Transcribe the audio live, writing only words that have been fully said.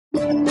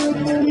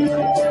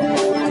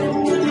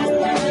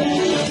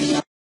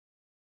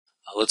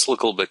Let's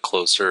look a little bit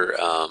closer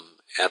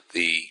at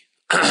the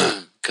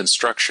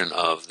construction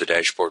of the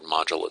dashboard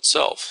module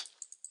itself.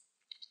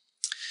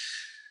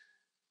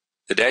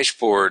 The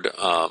dashboard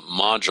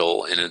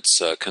module in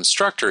its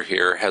constructor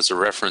here has a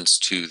reference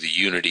to the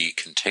Unity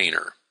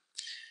container.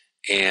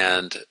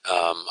 And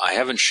I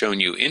haven't shown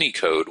you any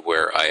code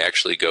where I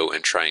actually go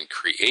and try and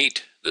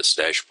create this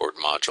dashboard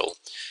module.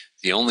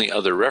 The only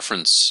other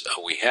reference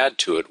we had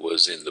to it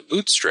was in the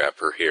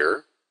bootstrapper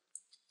here.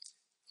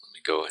 Let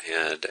me go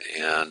ahead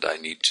and I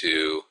need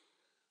to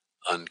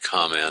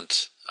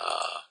uncomment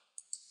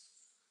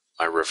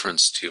my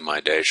reference to my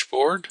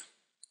dashboard.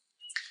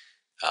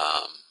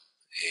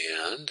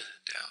 And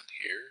down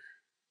here,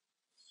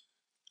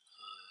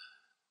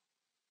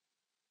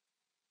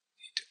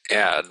 need to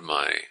add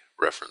my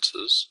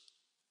references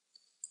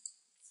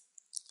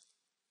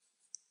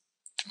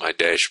to my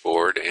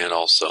dashboard and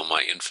also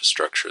my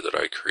infrastructure that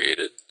I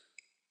created,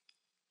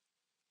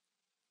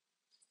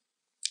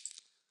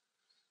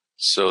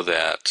 so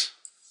that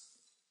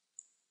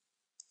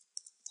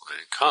when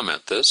I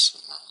comment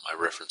this, my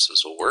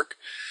references will work.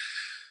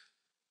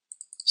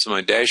 So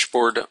my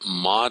dashboard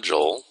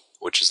module,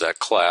 which is that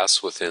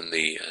class within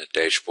the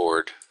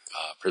dashboard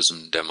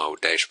PRISM demo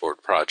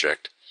dashboard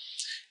project,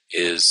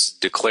 is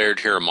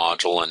declared here a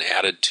module and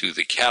added to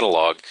the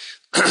catalog.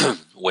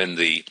 When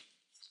the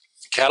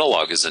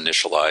catalog is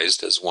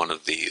initialized as one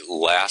of the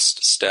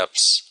last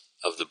steps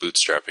of the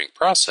bootstrapping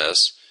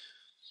process,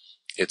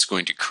 it's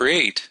going to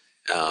create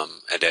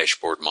a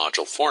dashboard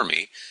module for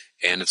me,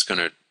 and it's going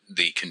to,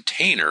 the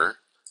container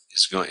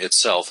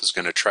itself is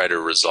going to try to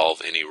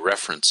resolve any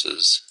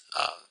references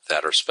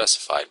that are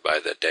specified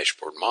by the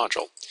dashboard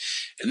module.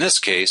 In this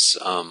case,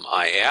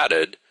 I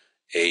added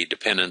a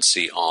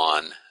dependency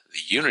on the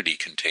Unity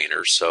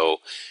container,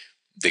 so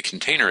the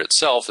container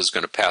itself is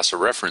going to pass a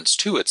reference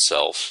to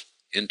itself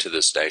into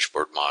this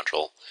dashboard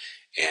module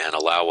and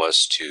allow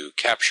us to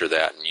capture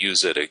that and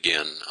use it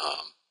again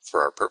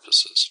for our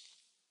purposes.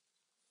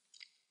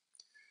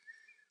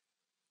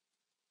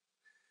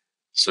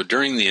 So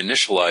during the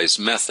initialize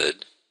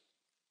method,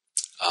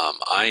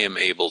 I am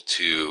able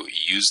to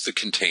use the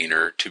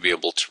container to be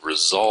able to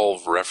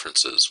resolve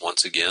references.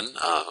 Once again,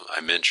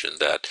 I mentioned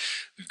that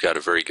we've got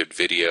a very good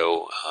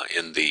video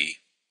in the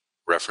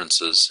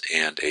references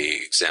and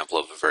an example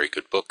of a very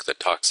good book that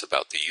talks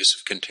about the use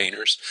of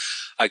containers.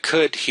 I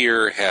could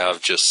here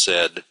have just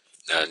said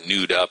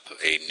newed up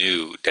a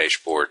new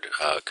dashboard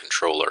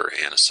controller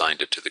and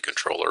assigned it to the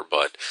controller,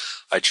 but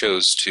I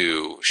chose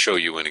to show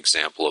you an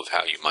example of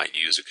how you might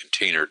use a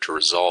container to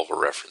resolve a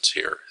reference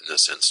here in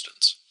this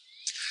instance.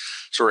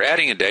 So we're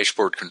adding a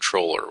dashboard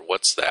controller.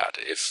 What's that?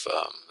 If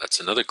that's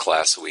another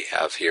class that we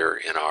have here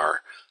in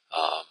our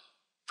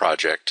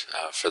project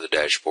for the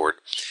dashboard.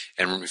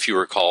 And if you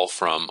recall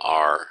from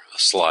our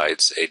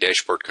slides, a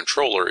dashboard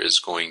controller is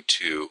going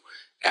to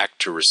act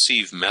to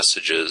receive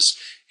messages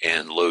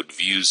and load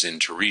views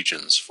into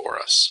regions for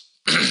us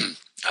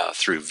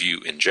through view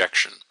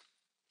injection.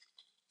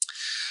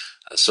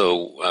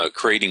 So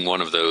creating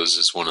one of those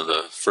is one of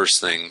the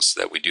first things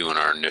that we do in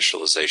our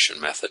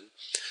initialization method.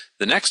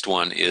 The next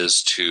one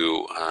is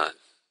to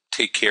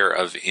take care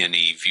of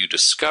any view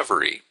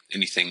discovery,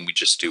 anything we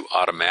just do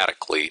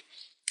automatically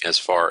as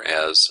far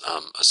as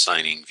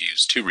assigning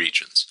views to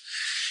regions.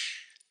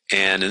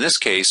 And in this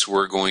case,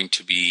 we're going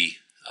to be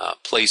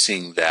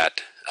placing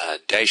that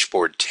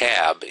dashboard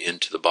tab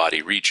into the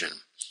body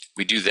region.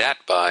 We do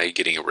that by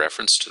getting a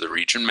reference to the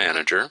region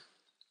manager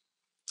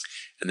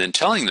and then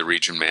telling the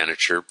region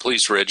manager,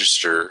 please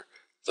register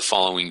the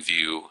following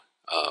view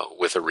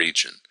with a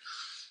region.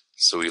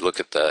 So we look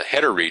at the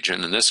header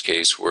region. In this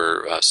case,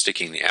 we're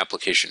sticking the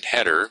application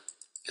header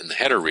in the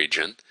header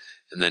region,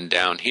 and then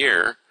down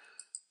here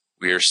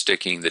we are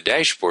sticking the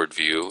dashboard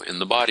view in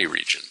the body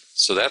region.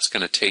 So that's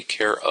going to take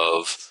care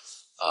of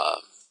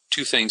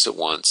two things at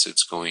once.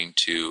 It's going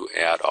to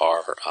add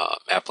our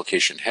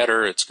application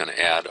header, it's going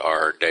to add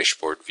our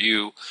dashboard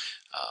view,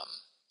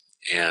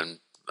 and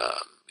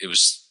it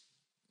was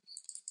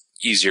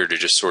easier to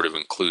just sort of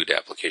include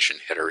application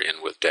header in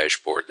with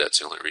dashboard. That's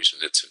the only reason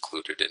it's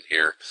included in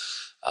here.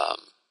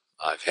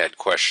 I've had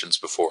questions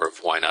before of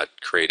why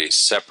not create a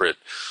separate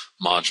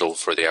module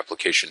for the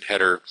application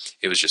header.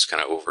 It was just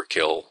kind of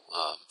overkill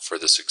for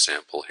this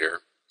example here.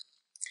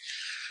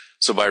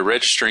 So by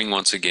registering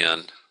once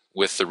again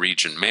with the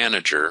region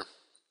manager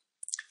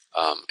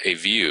a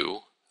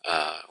view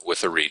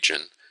with a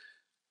region,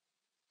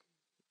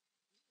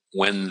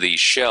 when the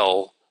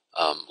shell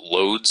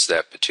loads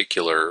that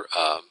particular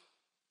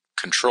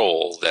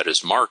control that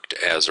is marked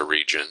as a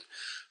region,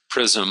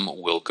 PRISM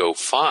will go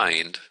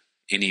find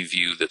any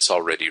view that's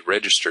already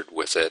registered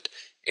with it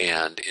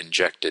and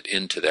inject it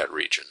into that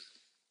region.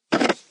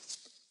 And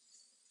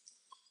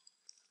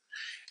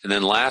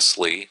then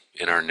lastly,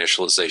 in our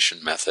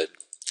initialization method,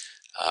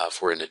 if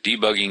we're in a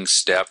debugging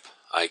step,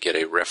 I get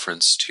a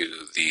reference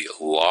to the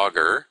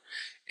logger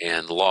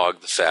and log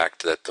the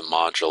fact that the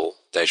module,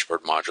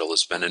 dashboard module,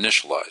 has been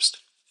initialized.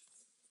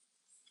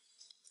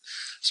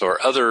 So our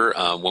other,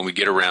 when we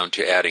get around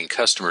to adding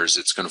customers,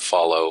 it's going to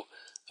follow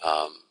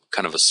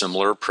kind of a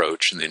similar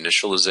approach. In the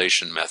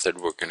initialization method,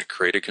 we're going to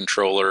create a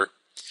controller,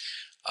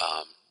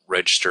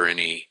 register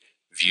any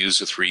views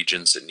with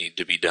regions that need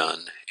to be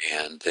done,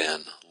 and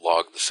then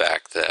log the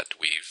fact that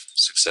we've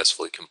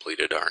successfully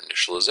completed our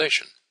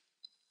initialization.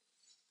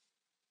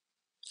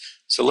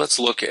 So let's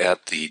look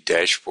at the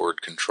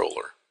dashboard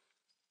controller.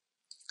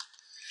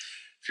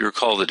 If you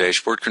recall, the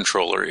dashboard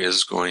controller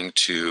is going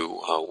to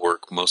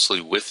work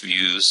mostly with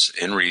views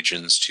and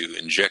regions to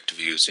inject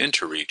views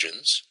into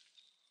regions.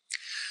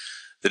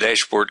 The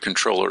dashboard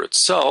controller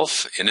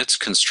itself, in its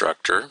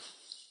constructor,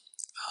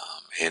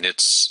 and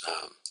it's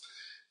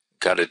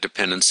got a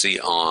dependency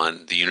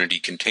on the Unity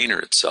container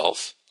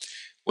itself.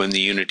 When the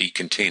Unity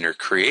container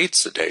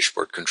creates the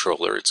dashboard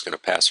controller, it's going to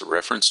pass a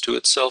reference to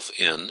itself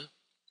in.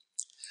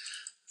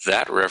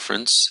 That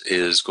reference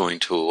is going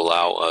to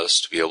allow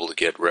us to be able to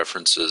get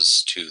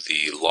references to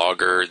the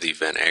logger, the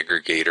event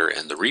aggregator,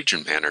 and the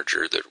region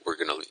manager that we're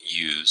going to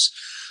use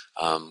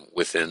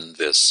within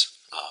this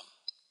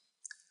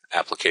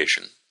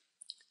application,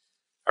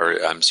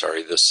 or I'm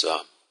sorry, this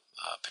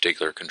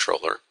particular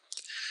controller.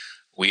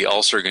 We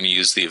also are going to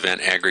use the event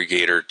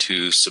aggregator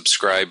to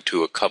subscribe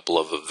to a couple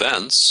of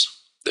events,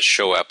 the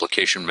show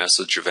application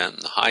message event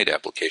and the hide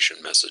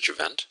application message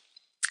event.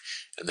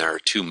 And there are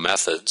two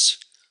methods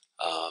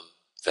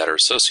that are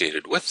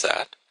associated with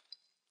that.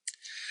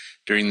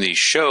 During the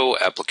show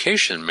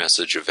application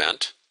message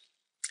event,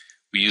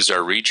 we use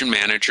our region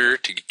manager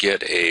to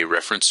get a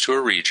reference to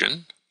a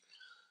region.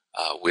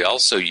 We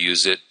also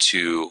use it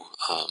to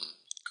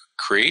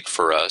create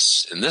for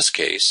us, in this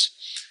case,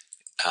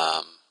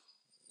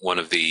 one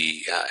of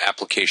the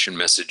application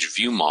message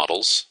view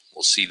models.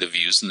 We'll see the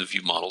views and the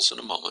view models in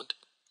a moment.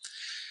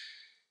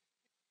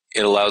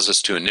 It allows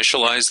us to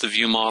initialize the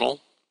view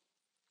model,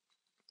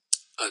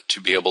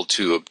 to be able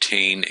to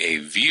obtain a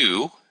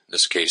view, in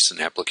this case an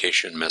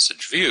application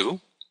message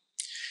view,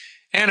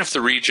 and if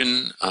the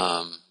region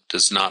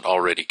does not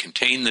already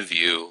contain the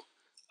view,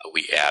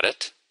 we add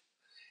it,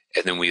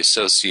 and then we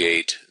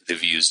associate the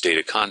view's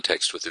data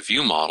context with the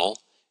view model,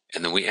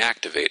 and then we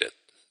activate it.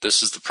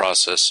 This is the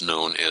process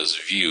known as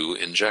view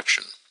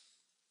injection.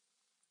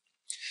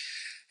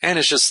 And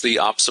it's just the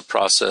opposite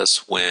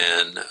process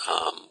when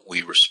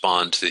we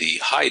respond to the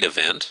hide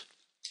event.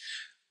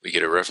 We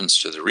get a reference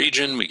to the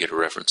region, we get a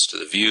reference to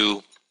the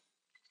view.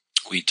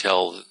 We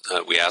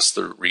ask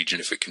the region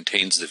if it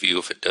contains the view.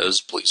 If it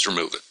does, please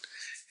remove it.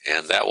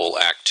 And that will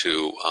act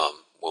to,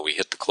 when we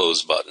hit the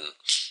close button,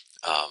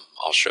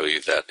 I'll show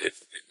you that it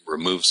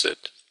removes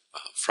it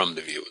from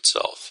the view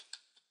itself.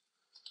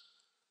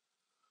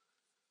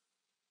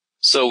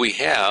 So we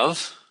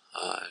have,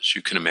 as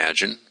you can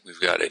imagine,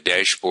 we've got a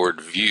dashboard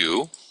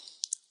view,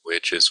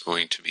 which is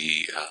going to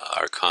be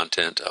our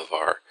content of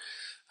our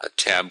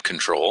tab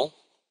control,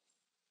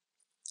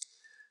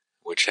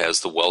 which has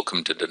the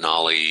welcome to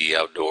Denali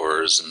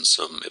Outdoors and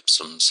some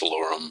Ipsum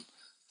Salorum,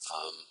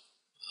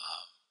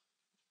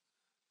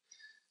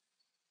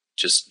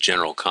 just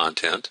general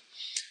content.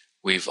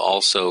 We've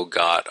also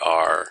got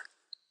our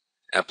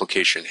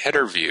application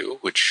header view,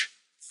 which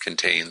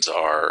contains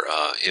our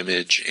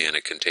image and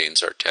it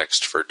contains our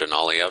text for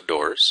Denali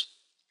Outdoors.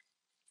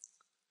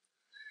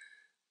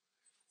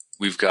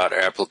 We've got our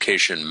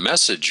application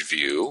message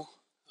view,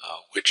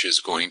 which is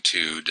going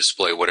to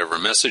display whatever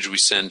message we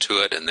send to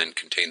it and then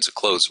contains a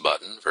close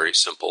button. Very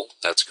simple.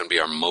 That's going to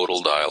be our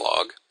modal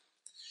dialog.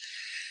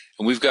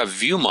 And we've got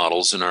view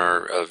models in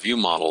our view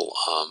model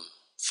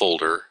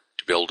folder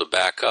to be able to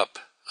back up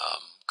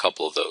a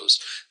couple of those.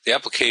 The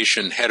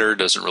application header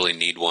doesn't really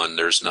need one.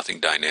 There's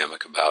nothing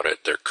dynamic about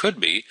it. There could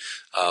be,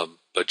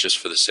 but just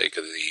for the sake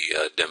of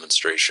the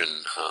demonstration,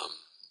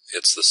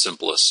 it's the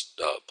simplest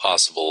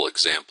possible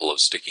example of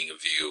sticking a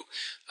view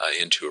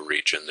into a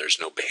region. There's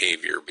no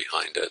behavior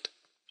behind it.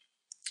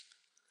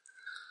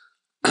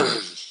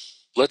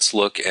 Let's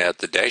look at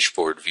the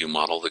dashboard view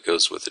model that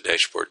goes with the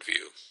dashboard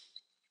view.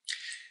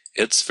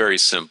 It's very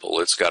simple.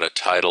 It's got a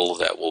title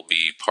that will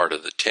be part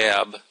of the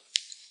tab.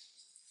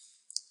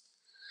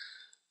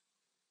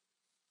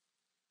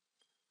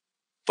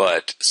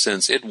 But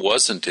since it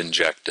wasn't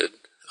injected,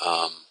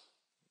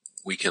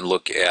 we can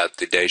look at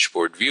the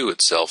dashboard view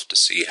itself to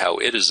see how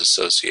it is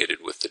associated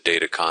with the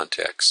data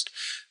context.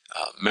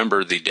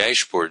 Remember, the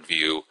dashboard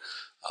view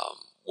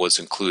was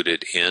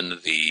included in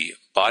the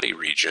body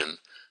region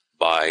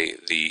by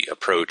the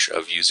approach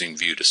of using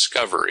view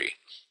discovery.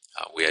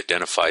 We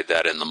identified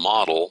that in the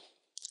model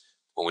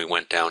when we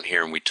went down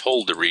here and we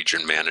told the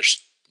region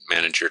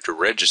manager to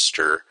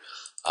register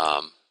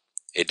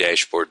a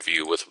dashboard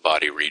view with a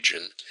body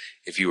region.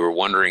 If you were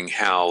wondering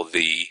how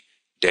the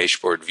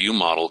dashboard view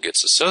model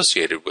gets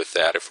associated with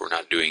that, if we're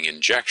not doing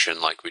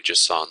injection like we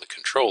just saw in the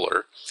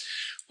controller,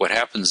 what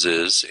happens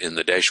is in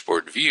the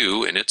dashboard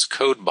view, in its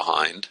code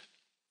behind,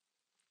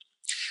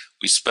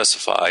 we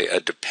specify a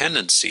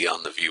dependency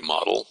on the view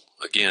model.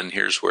 Again,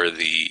 here's where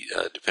the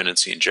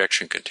dependency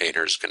injection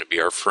container is going to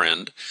be our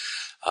friend.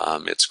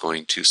 It's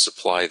going to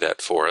supply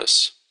that for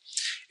us.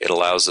 It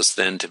allows us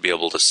then to be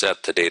able to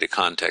set the data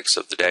context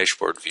of the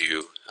dashboard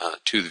view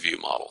to the view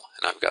model.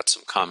 And I've got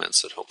some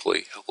comments that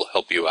hopefully will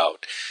help you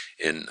out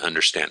in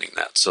understanding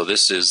that. So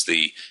this is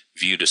the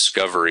view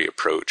discovery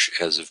approach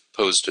as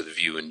opposed to the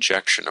view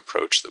injection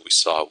approach that we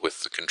saw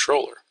with the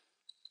controller.